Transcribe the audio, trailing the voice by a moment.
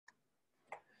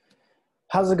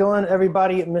How's it going,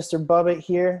 everybody? Mr. Bubbit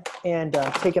here, and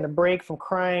taking a break from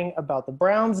crying about the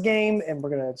Browns game, and we're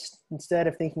gonna, instead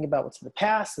of thinking about what's in the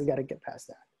past, we got to get past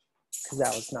that because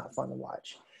that was not fun to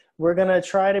watch. We're gonna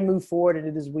try to move forward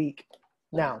into this week.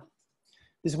 Now,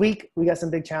 this week we got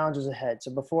some big challenges ahead.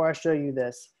 So before I show you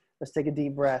this, let's take a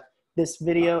deep breath. This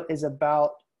video is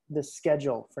about the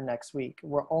schedule for next week.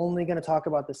 We're only gonna talk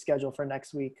about the schedule for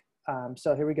next week.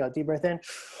 So here we go. Deep breath in.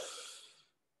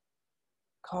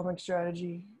 Calming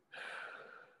strategy.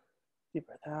 Deep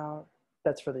breath out.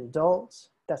 That's for the adults.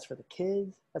 That's for the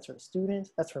kids. That's for the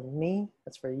students. That's for me.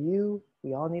 That's for you.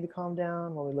 We all need to calm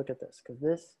down when we look at this because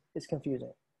this is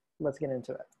confusing. Let's get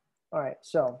into it. All right,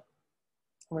 so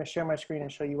I'm going to share my screen and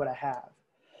show you what I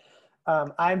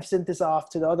have. I've sent this off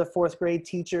to the other fourth grade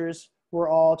teachers. We're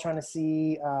all trying to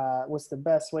see what's the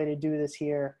best way to do this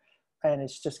here, and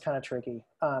it's just kind of tricky.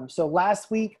 So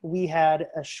last week we had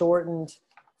a shortened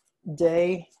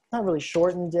day, not really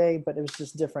shortened day, but it was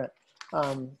just different.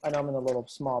 I know I'm in a little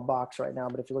small box right now,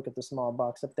 but if you look at the small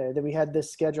box up there, then we had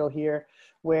this schedule here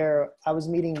where I was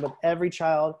meeting with every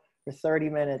child for 30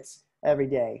 minutes every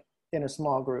day in a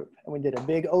small group. And we did a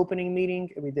big opening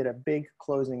meeting and we did a big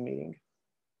closing meeting.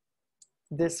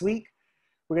 This week,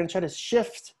 we're gonna try to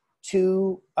shift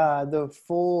to the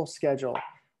full schedule.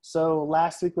 So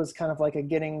last week was kind of like a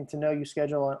getting to know you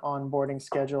schedule, an onboarding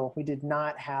schedule. We did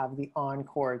not have the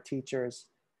encore teachers.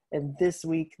 And this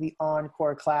week, the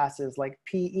encore classes like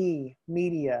PE,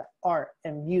 media, art,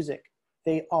 and music,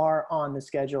 they are on the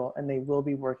schedule and they will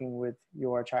be working with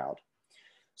your child.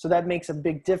 So that makes a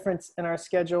big difference in our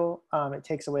schedule. It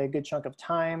takes away a good chunk of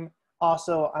time.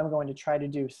 Also, I'm going to try to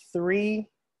do 3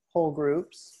 whole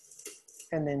groups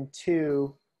and then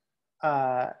 2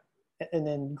 and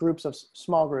then groups of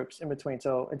small groups in between.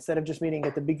 So instead of just meeting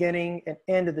at the beginning and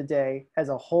end of the day as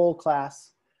a whole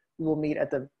class, we will meet at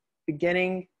the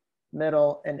beginning,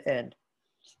 middle, and end.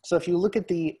 So if you look at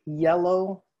the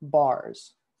yellow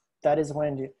bars, that is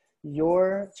when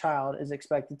your child is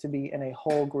expected to be in a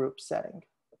whole group setting.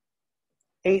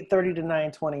 8:30 to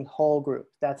 9:20 whole group,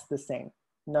 that's the same.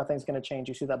 Nothing's gonna change.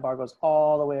 You see that bar goes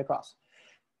all the way across.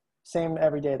 Same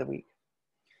every day of the week.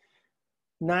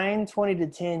 9:20 to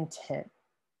 10:10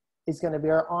 is going to be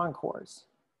our encores.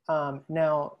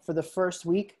 Now, for the first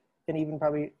week, and even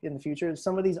probably in the future,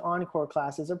 some of these encore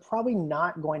classes are probably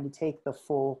not going to take the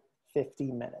full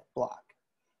 50-minute block.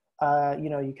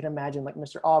 You know, you can imagine like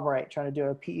Mr. Albright trying to do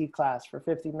a PE class for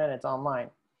 50 minutes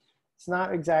online. It's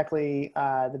not exactly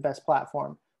the best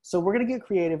platform. So we're going to get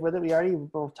creative with it.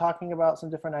 We're talking about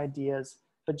some different ideas.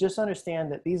 But just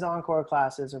understand that these encore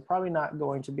classes are probably not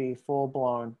going to be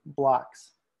full-blown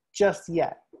blocks just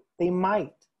yet. They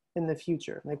might in the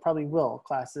future. They probably will.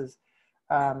 Classes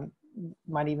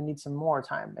might even need some more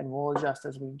time, and we'll adjust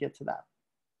as we get to that.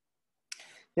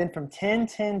 Then from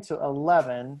 10:10 to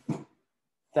 11,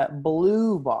 that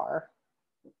blue bar,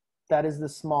 that is the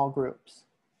small groups.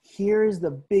 Here's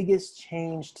the biggest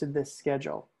change to this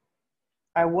schedule.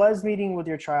 I was meeting with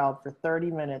your child for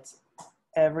 30 minutes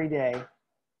every day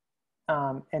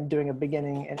and doing a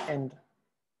beginning and end.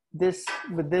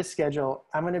 With this schedule,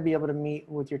 I'm going to be able to meet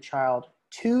with your child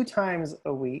 2 times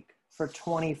a week for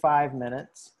 25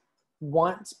 minutes,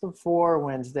 once before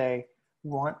Wednesday,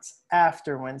 once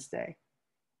after Wednesday.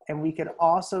 And we could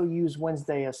also use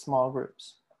Wednesday as small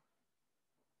groups.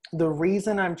 The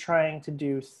reason I'm trying to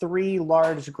do 3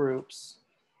 large groups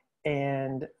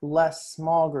and less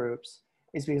small groups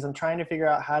is because I'm trying to figure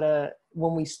out how to,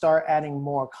 when we start adding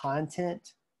more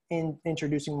content,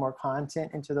 introducing more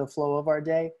content into the flow of our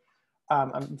day,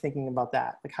 I'm thinking about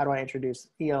that. Like, how do I introduce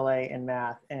ELA and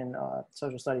math and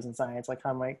social studies and science? Like,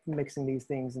 how am I mixing these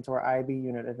things into our IB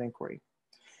unit of inquiry?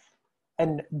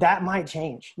 And that might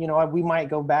change. You know, we might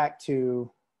go back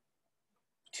to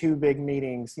 2 big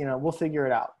meetings. You know, we'll figure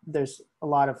it out. There's a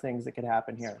lot of things that could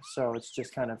happen here. So it's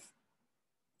just kind of,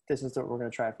 this is what we're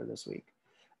going to try for this week.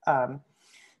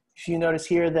 If you notice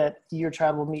here that your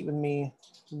child will meet with me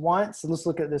once, let's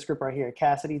look at this group right here.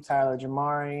 Cassidy, Tyler,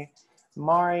 Jamari,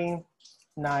 Mari,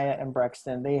 Naya, and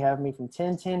Brexton. They have me from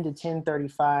 10:10 to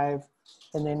 10:35,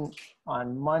 and then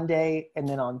on Monday, and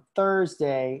then on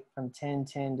Thursday from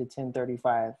 10:10 to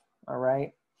 10:35, all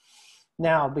right?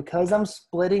 Now, because I'm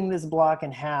splitting this block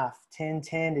in half,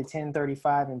 10:10 to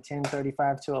 10:35 and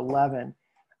 10:35 to 11,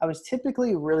 I was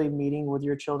typically really meeting with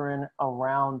your children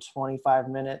around 25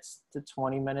 minutes to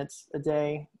 20 minutes a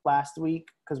day last week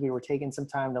because we were taking some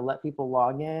time to let people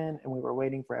log in and we were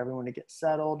waiting for everyone to get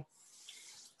settled.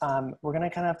 We're going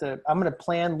to kind of have to, I'm going to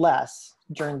plan less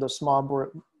during those small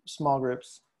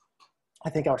groups. I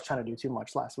think I was trying to do too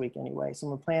much last week anyway. So I'm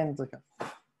going to plan like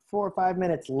 4 or 5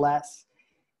 minutes less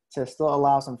to still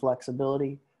allow some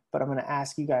flexibility, but I'm going to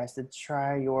ask you guys to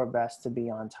try your best to be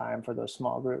on time for those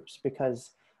small groups,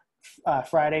 because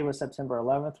Friday was September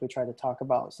 11th. We tried to talk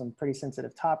about some pretty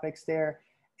sensitive topics there.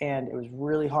 And it was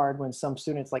really hard when some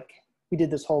students, like, we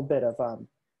did this whole bit of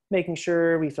making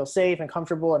sure we feel safe and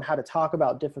comfortable and how to talk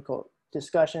about difficult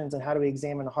discussions and how do we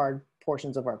examine hard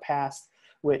portions of our past,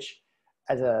 which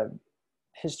as a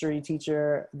history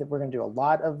teacher, that we're going to do a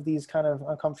lot of these kind of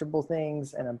uncomfortable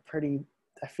things. And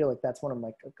I feel like that's one of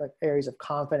my areas of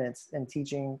confidence in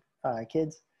teaching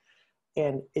kids.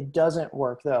 And it doesn't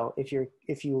work though if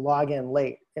you log in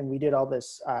late. And we did all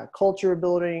this culture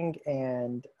building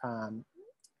and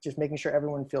just making sure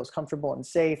everyone feels comfortable and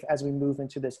safe as we move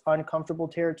into this uncomfortable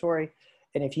territory.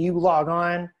 And if you log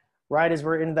on right as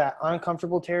we're in that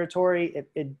uncomfortable territory,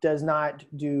 it does not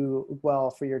do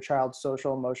well for your child's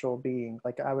social emotional being.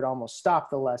 Like, I would almost stop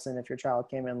the lesson if your child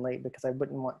came in late, because I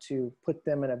wouldn't want to put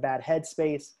them in a bad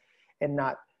headspace and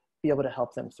not be able to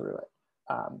help them through it.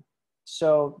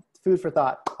 So food for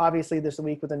thought. Obviously this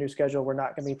week with the new schedule, we're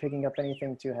not going to be picking up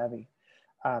anything too heavy.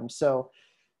 So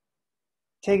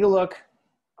take a look.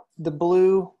 The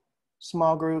blue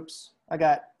small groups, I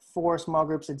got 4 small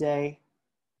groups a day.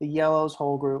 The yellow's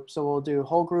whole group. So we'll do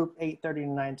whole group 8:30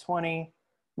 to 9:20,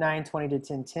 9:20 to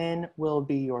 10:10 will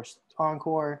be your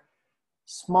encore.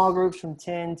 Small groups from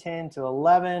 10:10 to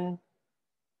 11.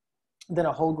 Then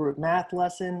a whole group math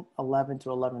lesson, 11 to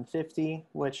 11:50,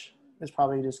 which is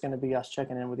probably just going to be us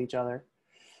checking in with each other.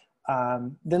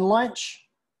 Then lunch,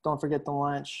 don't forget the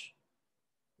lunch.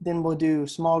 Then we'll do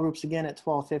small groups again at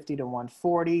 12:50 to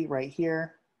 1:40 right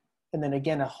here. And then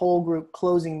again, a whole group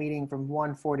closing meeting from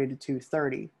 1:40 to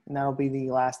 2:30. And that'll be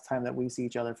the last time that we see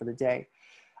each other for the day.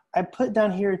 I put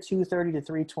down here 2:30 to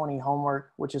 3:20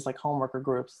 homework, which is like homework or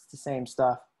groups. It's the same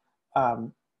stuff.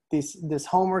 This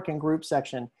homework and group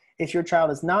section, if your child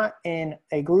is not in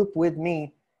a group with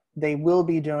me, they will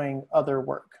be doing other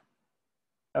work,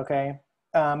 okay?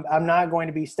 I'm not going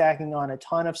to be stacking on a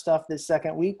ton of stuff this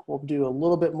second week. We'll do a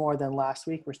little bit more than last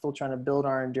week. We're still trying to build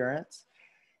our endurance,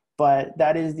 but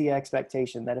that is the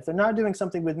expectation, that if they're not doing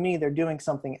something with me, they're doing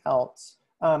something else.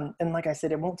 And like I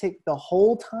said, it won't take the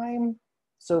whole time.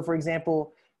 So for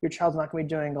example, your child's not going to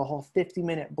be doing a whole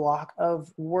 50-minute block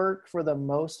of work for the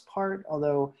most part,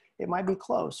 although it might be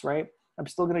close, right? I'm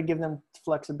still going to give them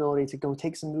flexibility to go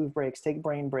take some move breaks, take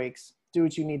brain breaks, do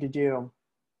what you need to do.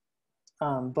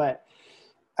 But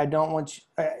I don't want you,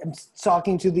 I'm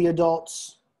talking to the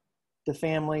adults, the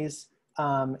families.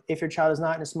 If your child is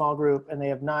not in a small group and they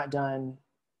have not done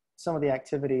some of the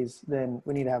activities, then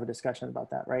we need to have a discussion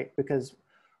about that, right? Because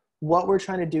what we're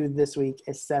trying to do this week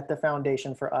is set the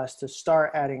foundation for us to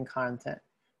start adding content.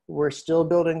 We're still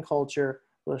building culture.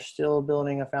 We're still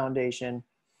building a foundation,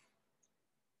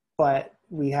 but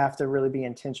we have to really be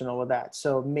intentional with that.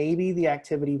 So maybe the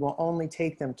activity will only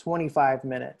take them 25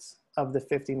 minutes of the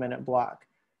 50-minute block.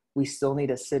 We still need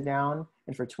to sit down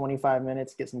and for 25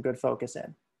 minutes, get some good focus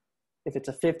in. If it's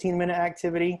a 15-minute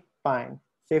activity, fine.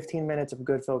 15 minutes of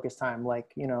good focus time.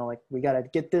 Like, you know, like we got to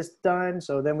get this done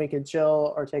so then we can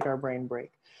chill or take our brain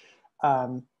break.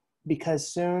 Because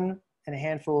soon, in a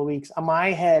handful of weeks, on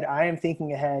my head, I am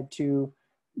thinking ahead to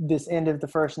this end of the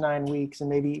first 9 weeks and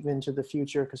maybe even to the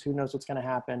future, because who knows what's going to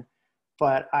happen.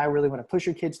 But I really want to push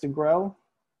your kids to grow.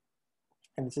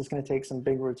 And it's just going to take some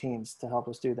big routines to help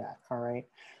us do that. All right.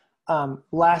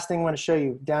 Last thing I want to show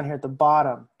you down here at the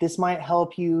bottom. This might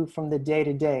help you from the day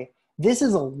to day. This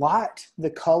is a lot. The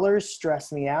colors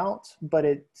stress me out, but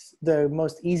it's the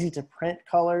most easy to print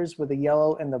colors with the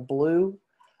yellow and the blue.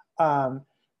 I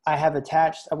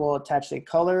will attach a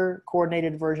color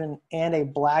coordinated version and a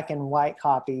black and white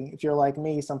copy. If you're like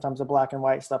me, sometimes the black and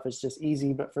white stuff is just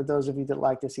easy, but for those of you that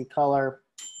like to see color,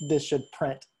 this should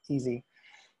print easy.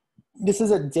 This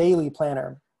is a daily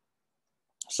planner.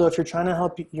 So if you're trying to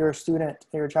help your student,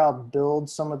 your child build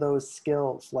some of those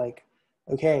skills, like,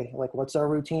 okay, like what's our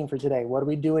routine for today? What are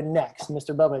we doing next?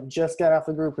 Mr. Bubba just got off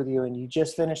the group with you and you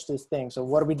just finished this thing. So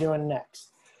what are we doing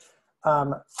next?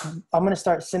 I'm going to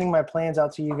start sending my plans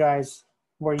out to you guys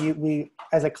where we,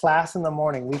 as a class in the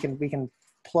morning, we can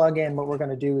plug in what we're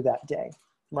going to do that day.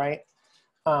 Right.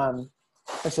 And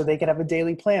so they can have a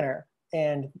daily planner.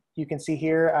 And you can see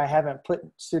here, I haven't put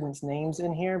students' names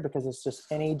in here because it's just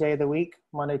any day of the week,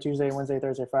 Monday, Tuesday, Wednesday,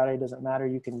 Thursday, Friday, doesn't matter.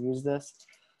 You can use this.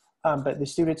 But the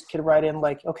students could write in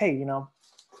like, okay, you know,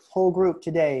 whole group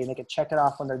today, and they could check it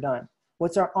off when they're done.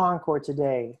 What's our encore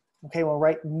today? Okay, we'll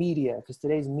write media because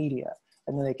today's media.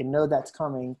 And then they can know that's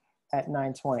coming at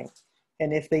 9:20.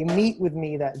 And if they meet with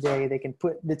me that day, they can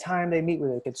put the time they meet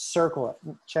with it, they could circle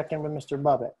it, check in with Mr.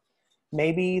 Bubba.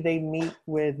 Maybe they meet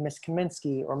with Miss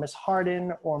Kaminsky or Miss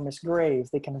Harden or Miss Graves.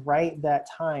 They can write that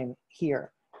time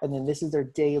here. And then this is their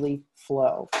daily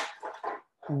flow.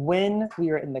 When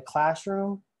we are in the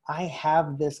classroom, I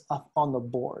have this up on the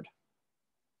board.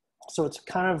 So it's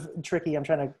kind of tricky. I'm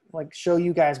trying to like show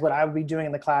you guys what I would be doing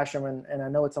in the classroom. And I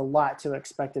know it's a lot to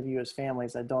expect of you as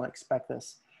families. I don't expect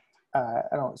this. I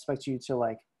don't expect you to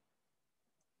like,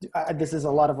 this is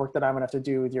a lot of work that I'm gonna have to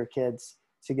do with your kids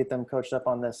to get them coached up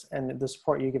on this, and the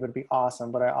support you give would be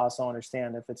awesome. But I also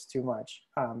understand if it's too much,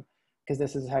 because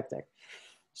this is hectic.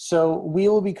 So we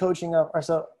will be coaching up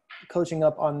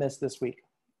on this week.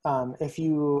 If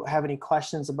you have any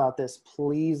questions about this,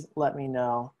 please let me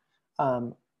know.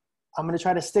 I'm going to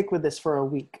try to stick with this for a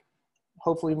week,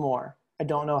 hopefully more. I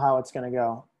don't know how it's going to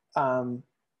go.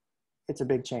 It's a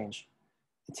big change.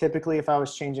 Typically, if I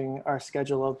was changing our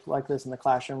schedule up like this in the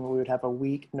classroom, we would have a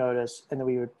week notice, and then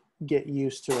we would get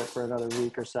used to it for another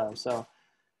week or so. So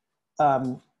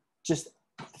just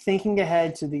thinking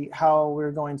ahead to how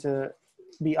we're going to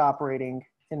be operating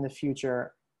in the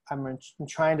future, I'm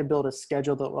trying to build a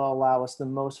schedule that will allow us the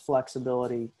most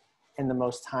flexibility and the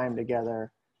most time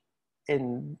together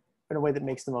in a way that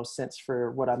makes the most sense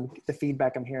for the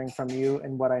feedback I'm hearing from you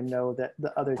and what I know that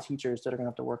the other teachers that are going to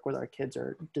have to work with our kids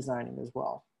are designing as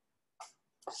well.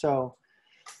 So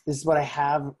this is what I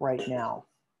have right now: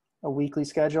 a weekly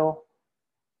schedule,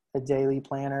 a daily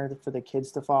planner for the kids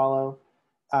to follow.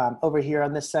 Over here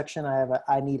on this section, I have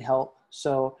I need help.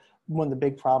 So one of the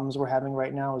big problems we're having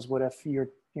right now is what if your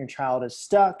child is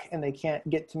stuck and they can't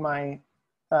get my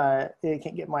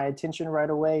attention right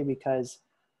away because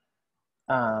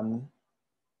I'm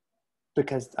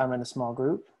in a small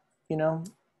group,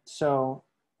 So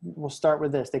we'll start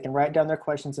with this. They can write down their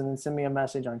questions and then send me a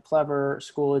message on Clever,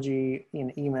 Schoology,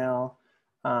 in email.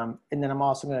 And then I'm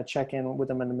also going to check in with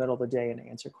them in the middle of the day and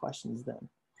answer questions then.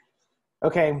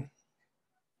 Okay,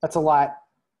 that's a lot.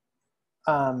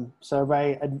 So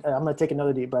everybody, I'm going to take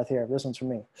another deep breath here. This one's for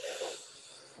me.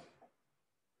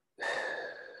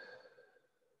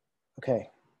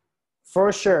 Okay,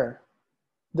 for sure,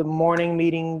 the morning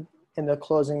meeting and the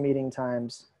closing meeting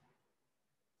times,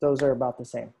 those are about the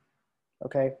same.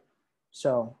 Okay,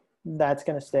 so that's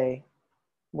going to stay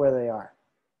where they are.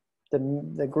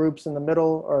 The groups in the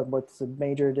middle are what's the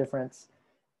major difference.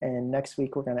 And next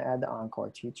week, we're going to add the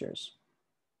encore teachers.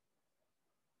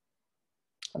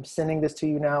 I'm sending this to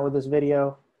you now with this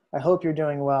video. I hope you're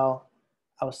doing well.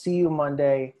 I'll see you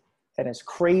Monday. And as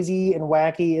crazy and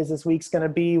wacky as this week's going to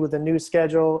be with a new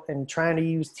schedule and trying to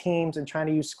use Teams and trying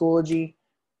to use Schoology,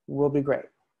 we'll be great.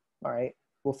 All right,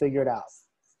 we'll figure it out.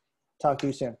 Talk to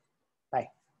you soon.